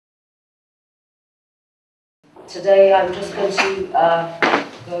Today I'm just going to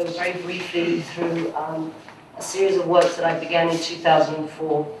go very briefly through a series of works that I began in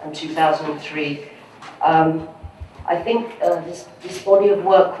 2004 and 2003. I think this body of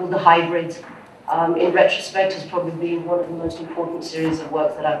work called The Hybrids, in retrospect, has probably been one of the most important series of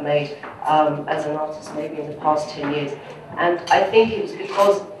works that I've made as an artist, maybe in the past 10 years. And I think it was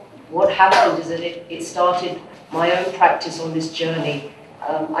because what happened is that it started my own practice on this journey.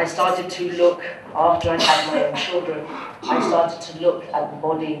 I started to look, after I had my own children, I started to look at the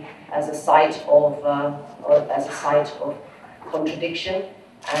body as a site of contradiction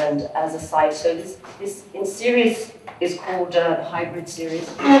and as a site. So this in series is called the Hybrid series.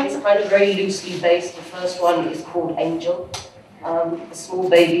 It's kind of very loosely based. The first one is called Angel. The small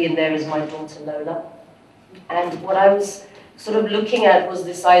baby in there is my daughter Lola. And what I was sort of looking at was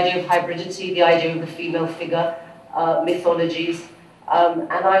this idea of hybridity, the idea of the female figure, mythologies.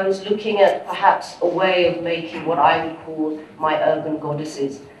 And I was looking at perhaps a way of making what I would call my urban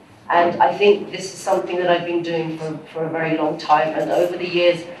goddesses. And I think this is something that I've been doing for a very long time. And over the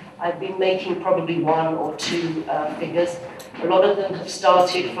years, I've been making probably one or two figures. A lot of them have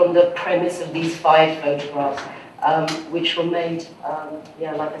started from the premise of these 5 photographs, which were made,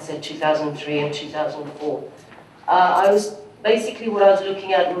 like I said, 2003 and 2004. Basically what I was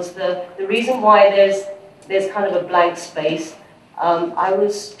looking at was the reason why there's kind of a blank space. I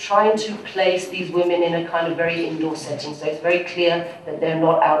was trying to place these women in a kind of very indoor setting, so it's very clear that they're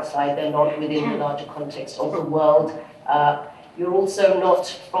not outside, they're not within the larger context of the world. You're also not,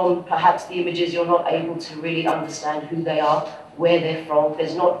 from perhaps the images, you're not able to really understand who they are, where they're from.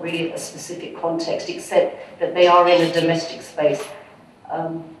 There's not really a specific context, except that they are in a domestic space.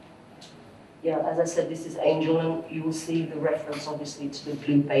 As I said, this is Angel, and you will see the reference, obviously, to the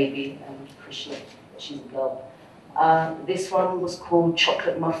blue baby and Krishna. She's a girl. This one was called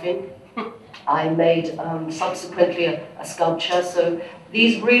Chocolate Muffin. I made subsequently a sculpture, so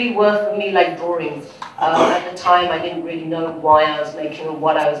these really were for me like drawings. At the time I didn't really know why I was making or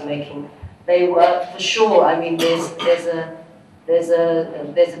what I was making. They were, for sure, I mean there's a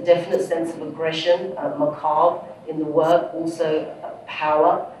definite sense of aggression, macabre in the work, also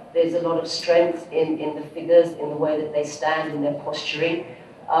power. There's a lot of strength in the figures, in the way that they stand, in their posturing.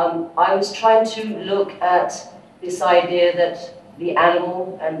 I was trying to look at this idea that the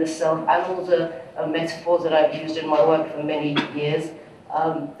animal and the self, animals are metaphors that I've used in my work for many years.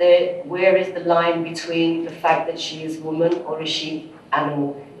 Where is the line between the fact that she is woman or is she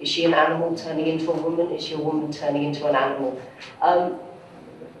animal? Is she an animal turning into a woman? Is she a woman turning into an animal?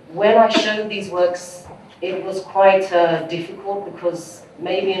 When I showed these works, it was quite difficult because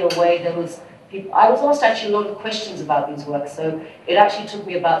maybe in a way there was I was asked actually a lot of questions about these works, so it actually took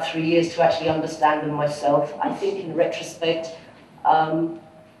me about 3 years to actually understand them myself. I think in retrospect, I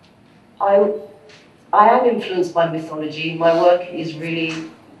am influenced by mythology. My work is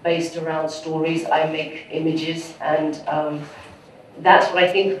really based around stories. I make images, and that's what I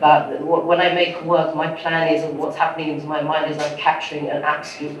think about. When I make work, my plan is, and what's happening in my mind is I'm capturing an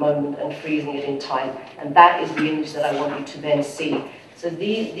absolute moment and freezing it in time, and that is the image that I want you to then see. So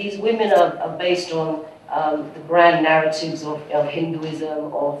these women are based on the grand narratives of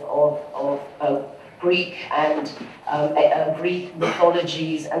Hinduism, of Greek and Greek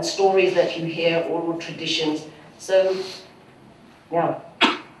mythologies and stories that you hear, oral traditions. So, yeah.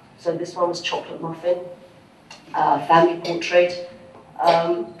 So this one was Chocolate Muffin, family portrait.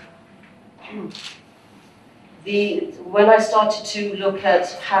 When I started to look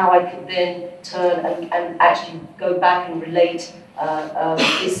at how I could then turn and actually go back and relate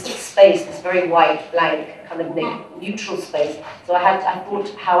this space, this very white, blank, kind of neutral space. So I thought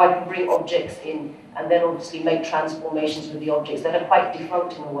how I could bring objects in and then obviously make transformations with the objects that are quite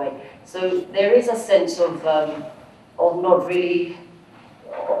defunct in a way. So there is a sense of not really,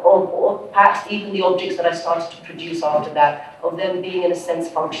 or perhaps even the objects that I started to produce after that, of them being in a sense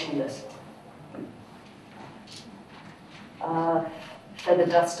functionless. Feather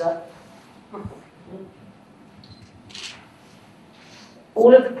duster.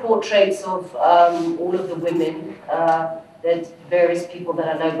 All of the portraits of all of the women, there's various people that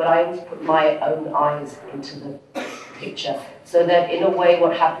I know, but I always put my own eyes into the picture. So that in a way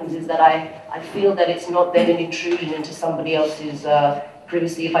what happens is that I feel that it's not then an intrusion into somebody else's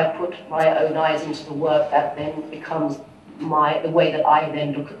privacy. If I put my own eyes into the work, that then becomes the way that I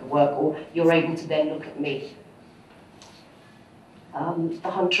then look at the work, or you're able to then look at me.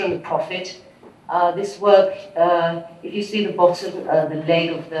 The Hunter and the Prophet. This work, if you see the bottom, the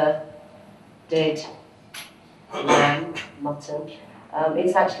leg of the dead lamb, mutton,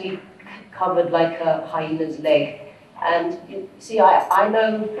 it's actually covered like a hyena's leg. And you see, I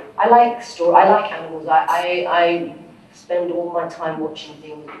know, I like animals. I spend all my time watching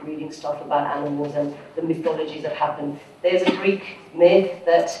things, reading stuff about animals and the mythologies that happen. There's a Greek myth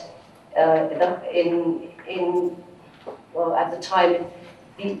that well, at the time,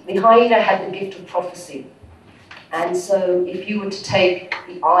 the hyena had the gift of prophecy. And so if you were to take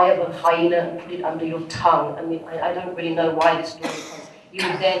the eye of a hyena and put it under your tongue, I mean, I don't really know why this story comes,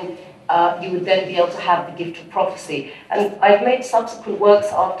 you would then be able to have the gift of prophecy. And I've made subsequent works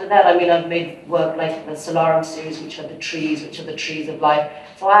after that. I mean, I've made work like the Solarum series, which are the trees of life.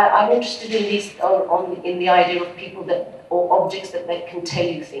 So I'm interested in these, in the idea of people that, or objects that can tell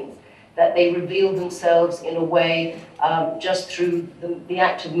you things, that they reveal themselves in a way just through the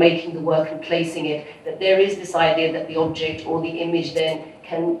act of making the work and placing it, that there is this idea that the object or the image then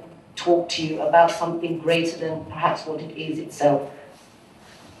can talk to you about something greater than perhaps what it is itself.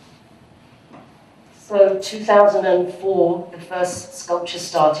 So 2004, the first sculpture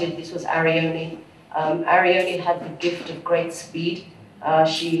started. This was Arione. Arione had the gift of great speed.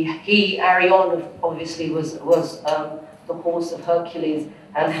 Arion obviously was the horse of Hercules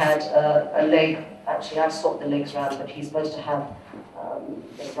and had a leg. Actually, I swapped the legs around, but he's supposed to have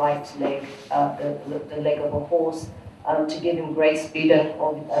the right leg, the leg of a horse, to give him great speed and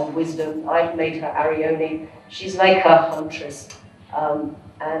wisdom. I've made her Arione. She's like a huntress,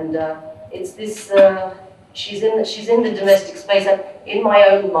 it's this. She's in the domestic space, and in my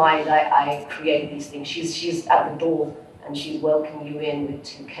own mind, I create these things. She's at the door, and she's welcoming you in with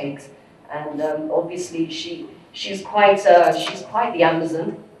 2 cakes, and obviously she's quite the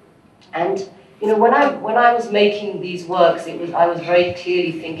Amazon. And you know, when I was making these works, I was very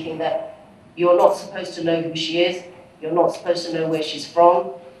clearly thinking that you're not supposed to know who she is. You're not supposed to know where she's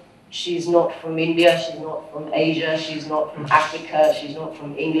from. She's not from India. She's not from Asia. She's not from Africa. She's not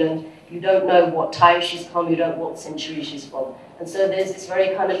from England. You don't know what time she's come. You don't know what century she's from. And so there's this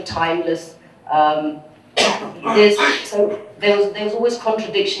very kind of timeless. There was always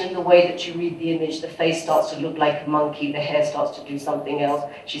contradiction in the way that you read the image. The face starts to look like a monkey, the hair starts to do something else,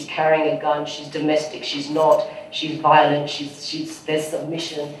 she's carrying a gun, she's domestic, she's not, she's violent, there's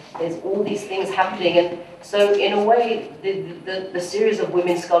submission, there's all these things happening. And so in a way, the series of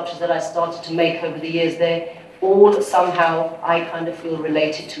women's sculptures that I started to make over the years, they're all somehow, I kind of feel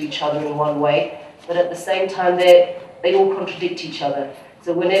related to each other in one way, but at the same time, they all contradict each other.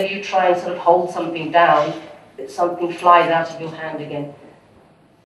 So whenever you try and sort of hold something down, something flies out of your hand again.